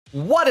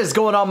What is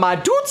going on, my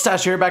dude?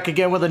 Stash here, back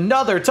again with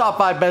another top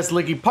 5 best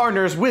linking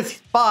partners with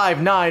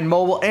 5-9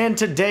 Mobile. And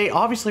today,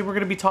 obviously, we're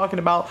going to be talking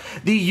about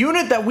the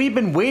unit that we've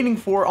been waiting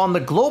for on the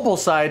global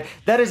side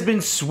that has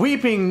been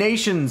sweeping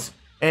nations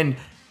and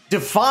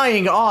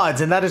defying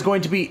odds, and that is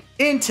going to be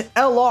Int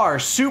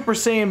LR, Super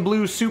Saiyan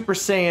Blue, Super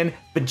Saiyan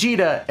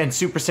Vegeta, and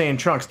Super Saiyan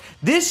Trunks.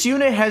 This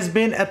unit has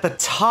been at the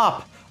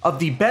top of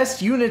the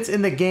best units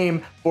in the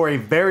game for a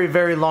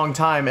very long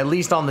time, at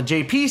least on the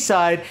JP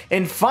side,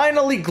 and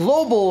finally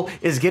Global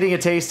is getting a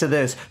taste of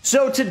this.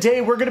 So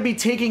today we're going to be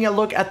taking a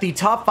look at the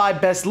top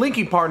 5 best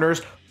linking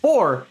partners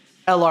for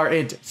LR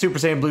Int, Super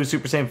Saiyan Blue,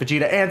 Super Saiyan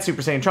Vegeta, and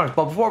Super Saiyan Trunks.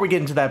 But before we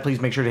get into that,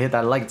 please make sure to hit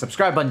that like and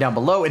subscribe button down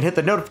below and hit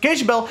the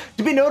notification bell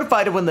to be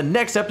notified of when the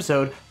next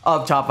episode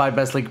of Top 5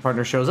 Best Linking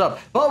Partners shows up.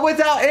 But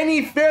without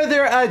any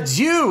further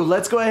ado,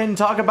 let's go ahead and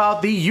talk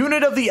about the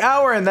unit of the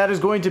hour, and that is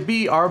going to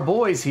be our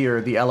boys here,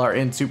 the LR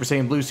Int, Super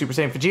Saiyan Blue, Super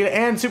Saiyan Vegeta,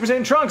 and Super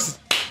Saiyan Trunks.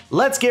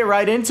 Let's get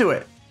right into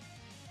it.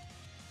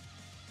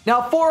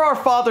 Now, for our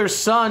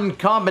father-son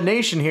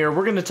combination here,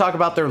 we're going to talk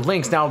about their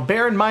links. Now,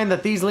 bear in mind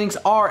that these links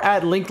are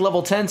at link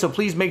level 10, so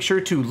please make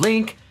sure to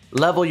link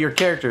level your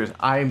characters.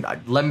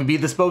 Let me be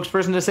the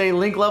spokesperson to say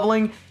link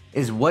leveling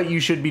is what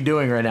you should be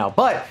doing right now.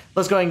 But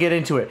let's go ahead and get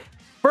into it.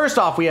 First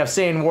off, we have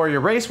Saiyan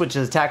Warrior Race, which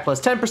is attack plus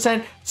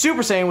 10%,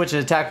 Super Saiyan, which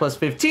is attack plus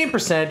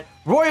 15%,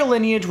 Royal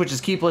Lineage, which is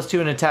ki plus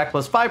 2 and attack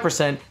plus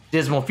 5%,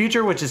 Dismal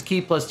Future, which is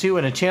ki plus 2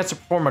 and a chance to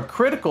perform a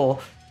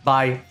critical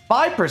by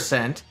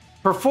 5%,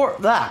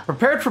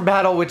 Prepared for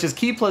Battle, which is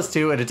ki plus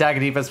 2 and attack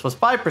and defense plus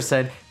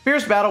 5%,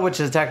 Fierce Battle, which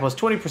is attack plus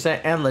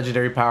 20%, and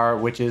Legendary Power,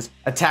 which is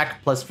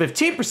attack plus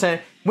 15%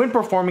 when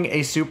performing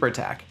a super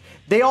attack.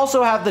 They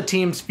also have the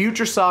teams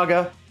Future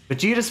Saga,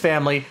 Vegeta's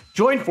Family,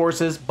 Joint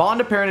Forces,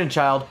 Bond of Parent and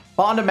Child,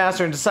 Bond of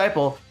Master and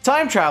Disciple,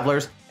 Time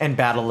Travelers, and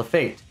Battle of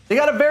Fate. They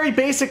got a very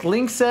basic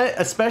link set,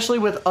 especially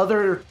with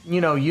other,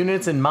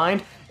 units in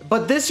mind.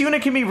 But this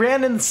unit can be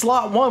ran in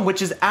slot 1,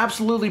 which is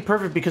absolutely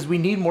perfect because we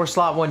need more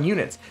slot 1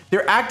 units.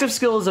 Their active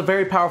skill is a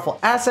very powerful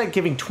asset,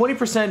 giving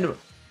 20%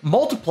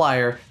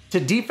 multiplier to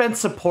defense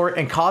support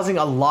and causing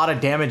a lot of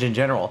damage in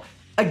general.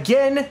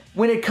 Again,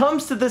 when it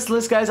comes to this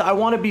list, guys, I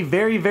want to be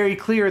very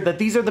clear that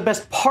these are the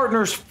best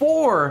partners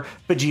for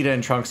Vegeta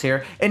and Trunks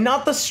here, and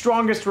not the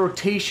strongest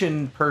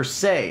rotation per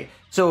se.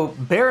 So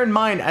bear in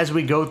mind as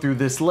we go through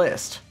this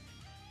list.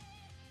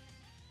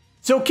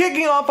 So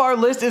kicking off our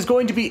list is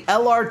going to be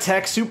LR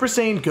Tech, Super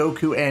Saiyan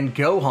Goku, and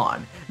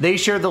Gohan. They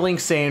share the link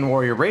Saiyan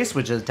Warrior Race,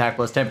 which is attack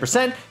plus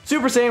 10%,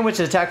 Super Saiyan, which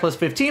is attack plus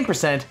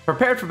 15%,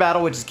 Prepared for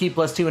Battle, which is ki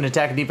plus 2 and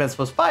attack and defense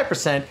plus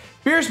 5%,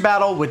 Fierce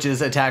Battle, which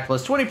is attack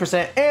plus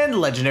 20%, and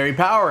Legendary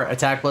Power,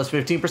 attack plus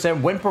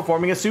 15% when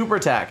performing a super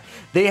attack.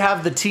 They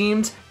have the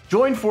teams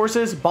Joint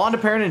Forces, Bond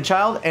of Parent and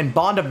Child, and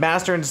Bond of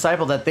Master and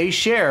Disciple that they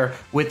share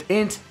with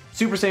Int,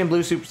 Super Saiyan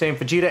Blue, Super Saiyan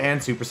Vegeta,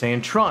 and Super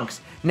Saiyan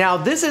Trunks. Now,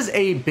 this is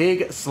a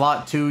big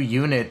slot 2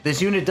 unit.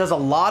 This unit does a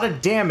lot of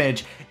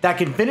damage that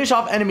can finish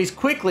off enemies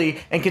quickly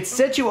and can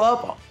set you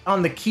up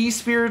on the key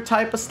sphere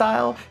type of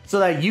style so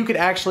that you could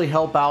actually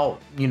help out,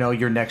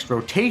 your next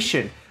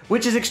rotation,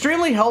 which is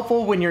extremely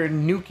helpful when you're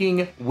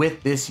nuking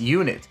with this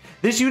unit.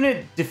 This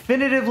unit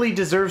definitively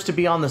deserves to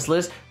be on this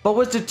list, but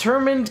was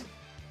determined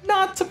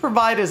not to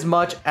provide as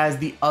much as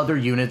the other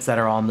units that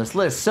are on this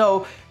list.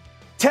 So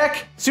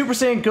Tech, Super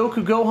Saiyan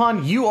Goku,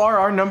 Gohan, you are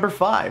our number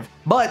 5.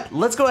 But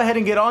let's go ahead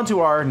and get on to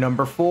our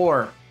number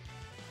 4.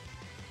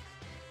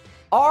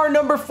 Our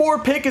number 4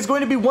 pick is going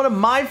to be one of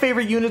my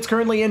favorite units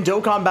currently in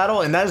Dokkan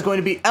Battle, and that is going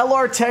to be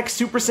LR Tech,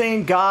 Super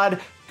Saiyan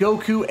God,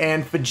 Goku,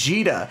 and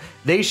Vegeta.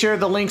 They share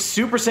the links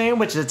Super Saiyan,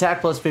 which is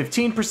attack plus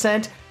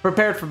 15%,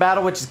 Prepared for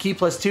Battle, which is ki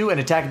plus 2 and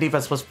attack and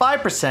defense plus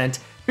 5%,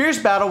 Fierce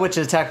Battle, which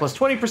is attack plus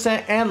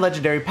 20%, and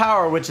Legendary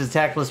Power, which is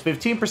attack plus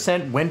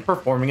 15% when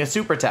performing a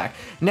super attack.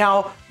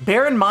 Now,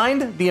 bear in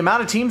mind, the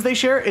amount of teams they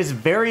share is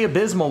very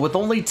abysmal with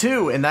only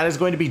 2, and that is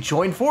going to be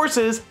Joint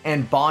Forces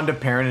and Bond of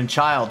Parent and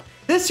Child.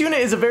 This unit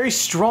is a very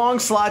strong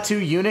slot 2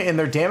 unit, and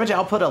their damage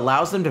output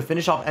allows them to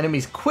finish off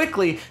enemies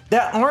quickly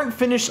that aren't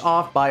finished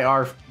off by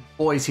our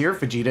boys here,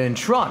 Vegeta and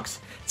Trunks.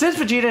 Since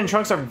Vegeta and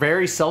Trunks are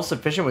very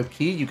self-sufficient with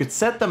ki, you could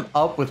set them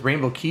up with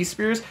Rainbow Ki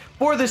Spears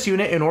for this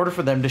unit in order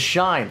for them to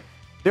shine.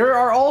 There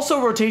are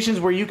also rotations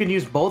where you can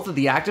use both of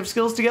the active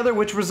skills together,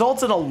 which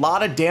results in a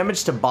lot of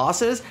damage to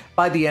bosses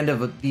by the end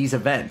of these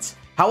events.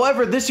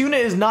 However, this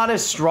unit is not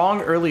as strong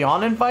early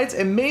on in fights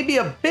and may be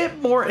a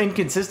bit more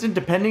inconsistent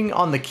depending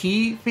on the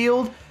ki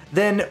field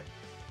than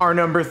our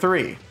number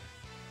 3.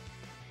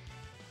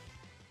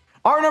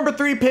 Our number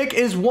 3 pick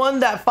is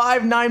one that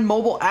 5-9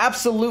 Mobile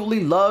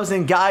absolutely loves,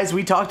 and guys,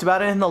 we talked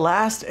about it in the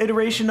last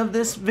iteration of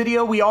this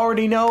video. We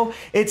already know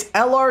it's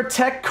LR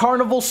Tech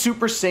Carnival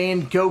Super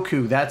Saiyan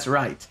Goku. That's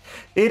right.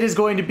 It is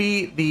going to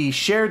be the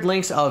shared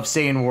links of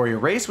Saiyan Warrior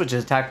Race, which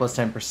is attack plus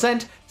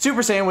 10%,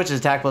 Super Saiyan, which is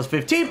attack plus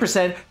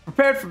 15%,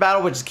 Prepared for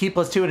Battle, which is Ki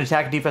plus 2 and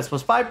attack and defense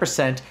plus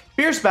 5%,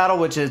 Fierce Battle,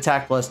 which is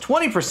attack plus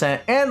 20%,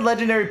 and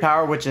Legendary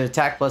Power, which is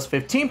attack plus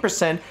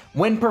 15%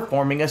 when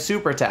performing a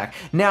super attack.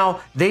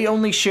 Now, they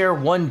only share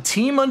one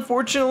team,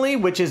 unfortunately,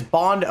 which is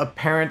Bond of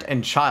Parent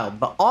and Child,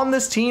 but on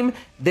this team,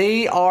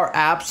 they are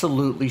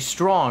absolutely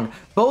strong.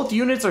 Both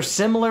units are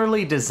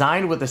similarly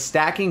designed with a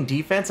stacking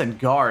defense and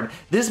guard.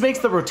 This makes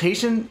the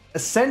rotation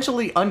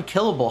essentially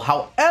unkillable.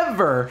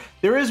 However,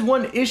 there is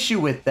one issue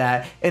with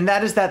that, and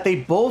that is that they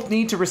both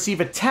need to receive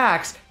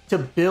attacks to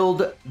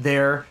build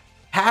their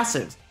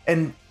passives,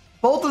 and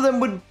both of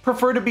them would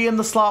prefer to be in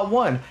the slot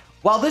 1.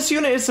 While this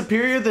unit is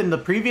superior than the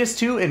previous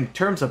two in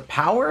terms of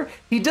power,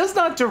 he does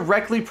not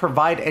directly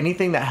provide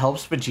anything that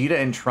helps Vegeta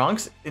and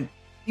Trunks,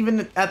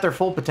 even at their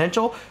full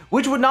potential,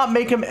 which would not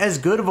make him as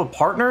good of a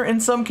partner in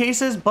some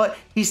cases, but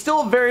he's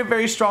still a very,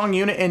 very strong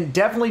unit and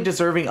definitely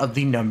deserving of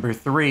the number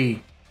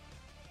 3.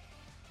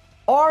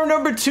 Our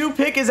number 2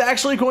 pick is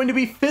actually going to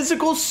be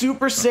Physical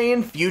Super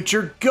Saiyan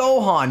Future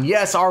Gohan.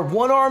 Yes, our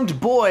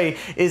one-armed boy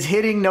is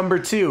hitting number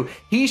 2.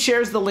 He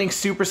shares the link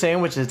Super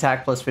Saiyan, which is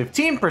attack plus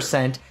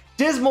 15%,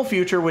 Dismal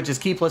Future, which is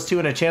Ki plus 2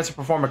 and a chance to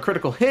perform a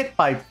critical hit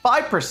by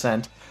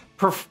 5%,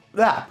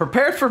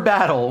 Prepared for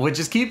Battle, which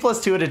is Ki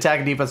plus 2 and attack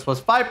and defense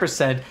plus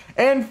 5%,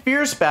 and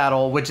Fierce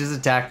Battle, which is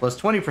attack plus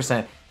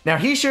 20%. Now,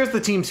 he shares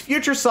the team's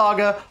Future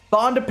Saga,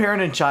 Bond of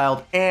Parent and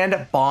Child,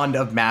 and Bond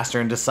of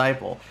Master and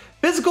Disciple.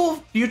 Physical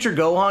Future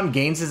Gohan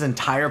gains his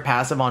entire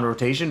passive on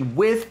rotation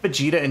with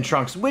Vegeta and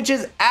Trunks, which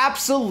is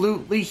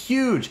absolutely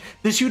huge.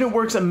 This unit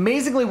works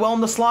amazingly well in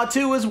the slot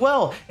 2 as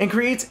well, and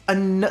creates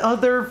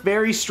another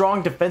very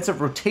strong defensive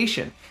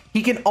rotation.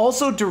 He can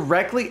also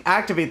directly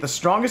activate the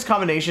strongest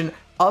combination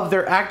of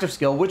their active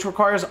skill, which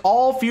requires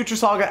all Future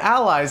Saga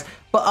allies,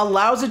 but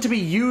allows it to be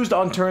used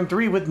on turn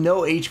 3 with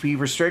no HP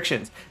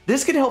restrictions.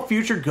 This can help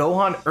Future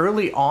Gohan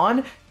early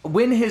on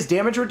when his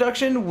damage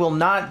reduction will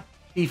not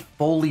be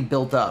fully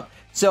built up.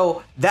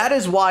 So that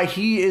is why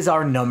he is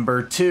our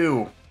number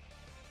 2.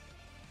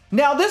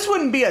 Now, this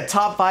wouldn't be a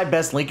top 5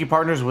 best linking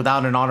partners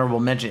without an honorable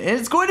mention. And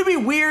it's going to be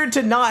weird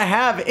to not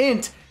have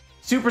Int,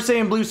 Super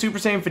Saiyan Blue, Super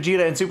Saiyan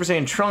Vegeta, and Super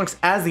Saiyan Trunks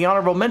as the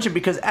honorable mention,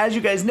 because as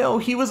you guys know,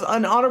 he was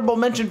an honorable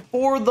mention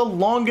for the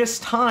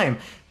longest time.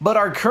 But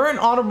our current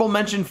honorable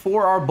mention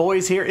for our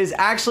boys here is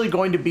actually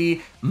going to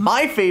be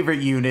my favorite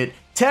unit,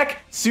 Tech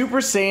Super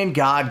Saiyan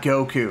God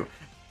Goku.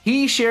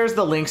 He shares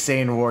the link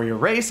Saiyan Warrior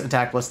Race,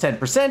 attack plus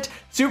 10%,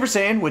 Super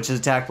Saiyan, which is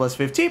attack plus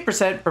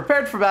 15%,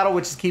 Prepared for Battle,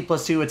 which is Ki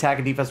plus 2, attack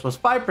and defense plus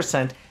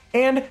 5%,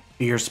 and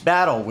Fierce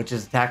Battle, which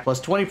is attack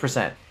plus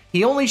 20%.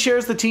 He only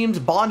shares the team's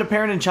Bond of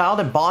Parent and Child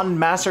and Bond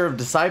Master of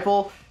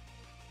Disciple,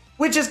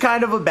 which is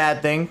kind of a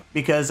bad thing,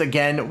 because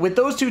again, with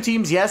those two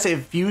teams, yes, it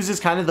fuses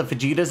kind of the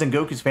Vegetas and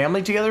Goku's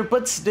family together,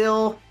 but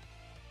still,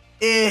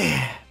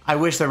 I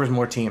wish there was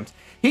more teams.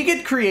 He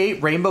could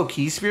create Rainbow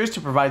Ki Spheres to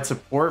provide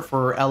support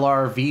for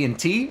LR, V, and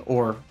T,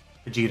 or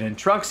Vegeta and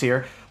Trunks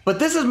here, but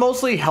this is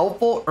mostly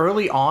helpful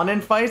early on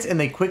in fights and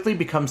they quickly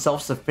become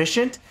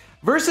self-sufficient.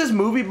 Versus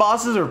movie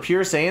bosses or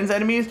pure Saiyans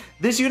enemies,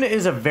 this unit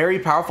is a very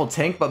powerful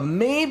tank, but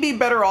may be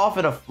better off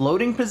in a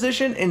floating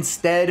position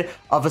instead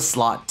of a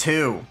slot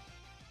 2.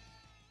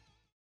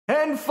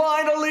 And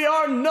finally,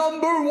 our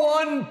number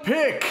 1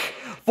 pick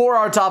for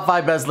our top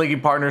 5 best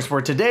linking partners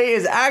for today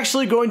is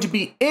actually going to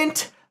be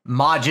Int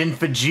Majin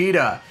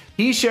Vegeta.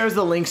 He shares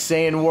the link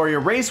Saiyan Warrior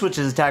Race, which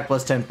is attack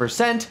plus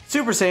 10%,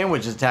 Super Saiyan,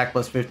 which is attack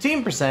plus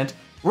 15%,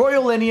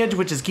 Royal Lineage,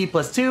 which is Ki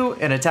plus 2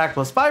 and attack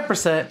plus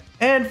 5%,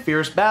 and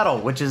Fierce Battle,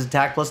 which is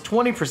attack plus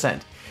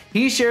 20%.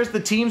 He shares the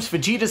team's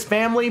Vegeta's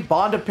family,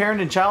 Bond of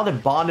Parent and Child,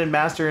 and Bond and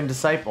Master and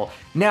Disciple.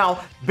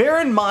 Now,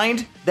 bear in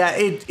mind that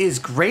it is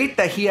great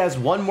that he has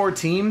one more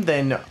team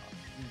than,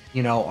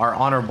 you know, our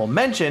honorable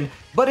mention,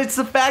 but it's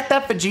the fact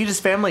that Vegeta's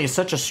family is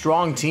such a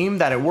strong team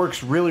that it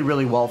works really,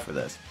 really well for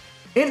this.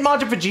 Int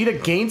Majin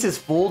Vegeta gains his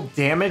full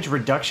damage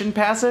reduction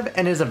passive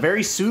and is a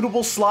very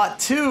suitable slot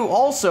 2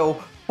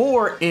 also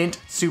for Int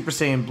Super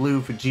Saiyan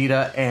Blue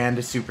Vegeta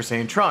and Super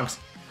Saiyan Trunks.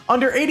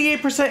 Under 88%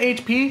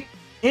 HP,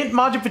 Int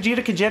Majin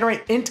Vegeta can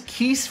generate Int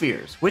Ki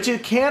Spheres, which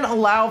it can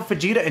allow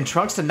Vegeta and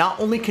Trunks to not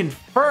only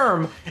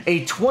confirm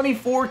a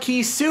 24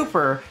 Ki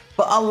Super,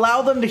 but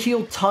allow them to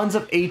heal tons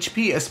of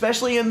HP,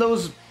 especially in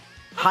those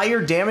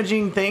higher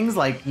damaging things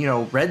like, you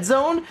know, Red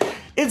Zone.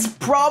 It's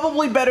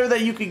probably better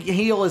that you can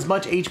heal as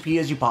much HP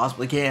as you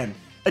possibly can.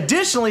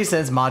 Additionally,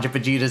 since Majin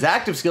Vegeta's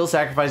active skill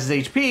sacrifices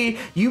HP,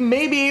 you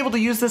may be able to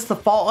use this to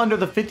fall under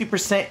the 50%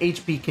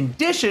 HP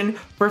condition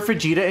for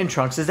Vegeta and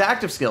Trunks'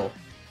 active skill,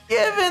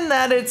 given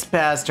that it's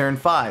past turn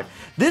 5.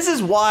 This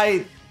is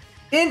why,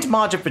 Int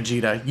Majin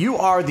Vegeta, you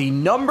are the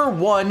number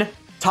 1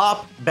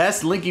 top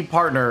best linking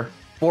partner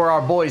for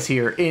our boys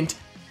here, Int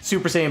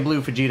Super Saiyan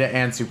Blue Vegeta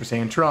and Super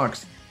Saiyan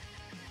Trunks.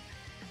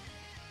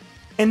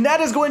 And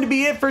that is going to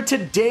be it for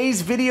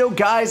today's video,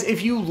 guys.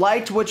 If you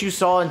liked what you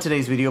saw in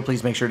today's video,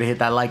 please make sure to hit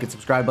that like and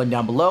subscribe button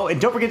down below.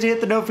 And don't forget to hit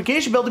the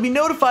notification bell to be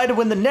notified of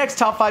when the next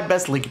top 5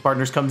 best linking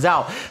partners comes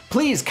out.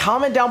 Please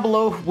comment down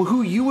below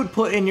who you would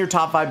put in your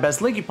top 5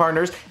 best linking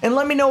partners and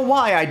let me know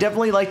why. I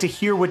definitely like to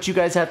hear what you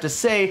guys have to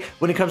say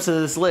when it comes to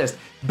this list.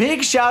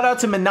 Big shout out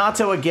to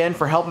Minato again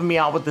for helping me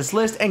out with this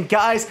list. And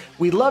guys,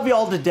 we love you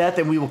all to death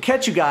and we will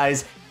catch you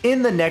guys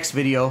in the next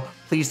video.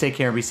 Please take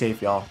care and be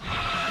safe, y'all.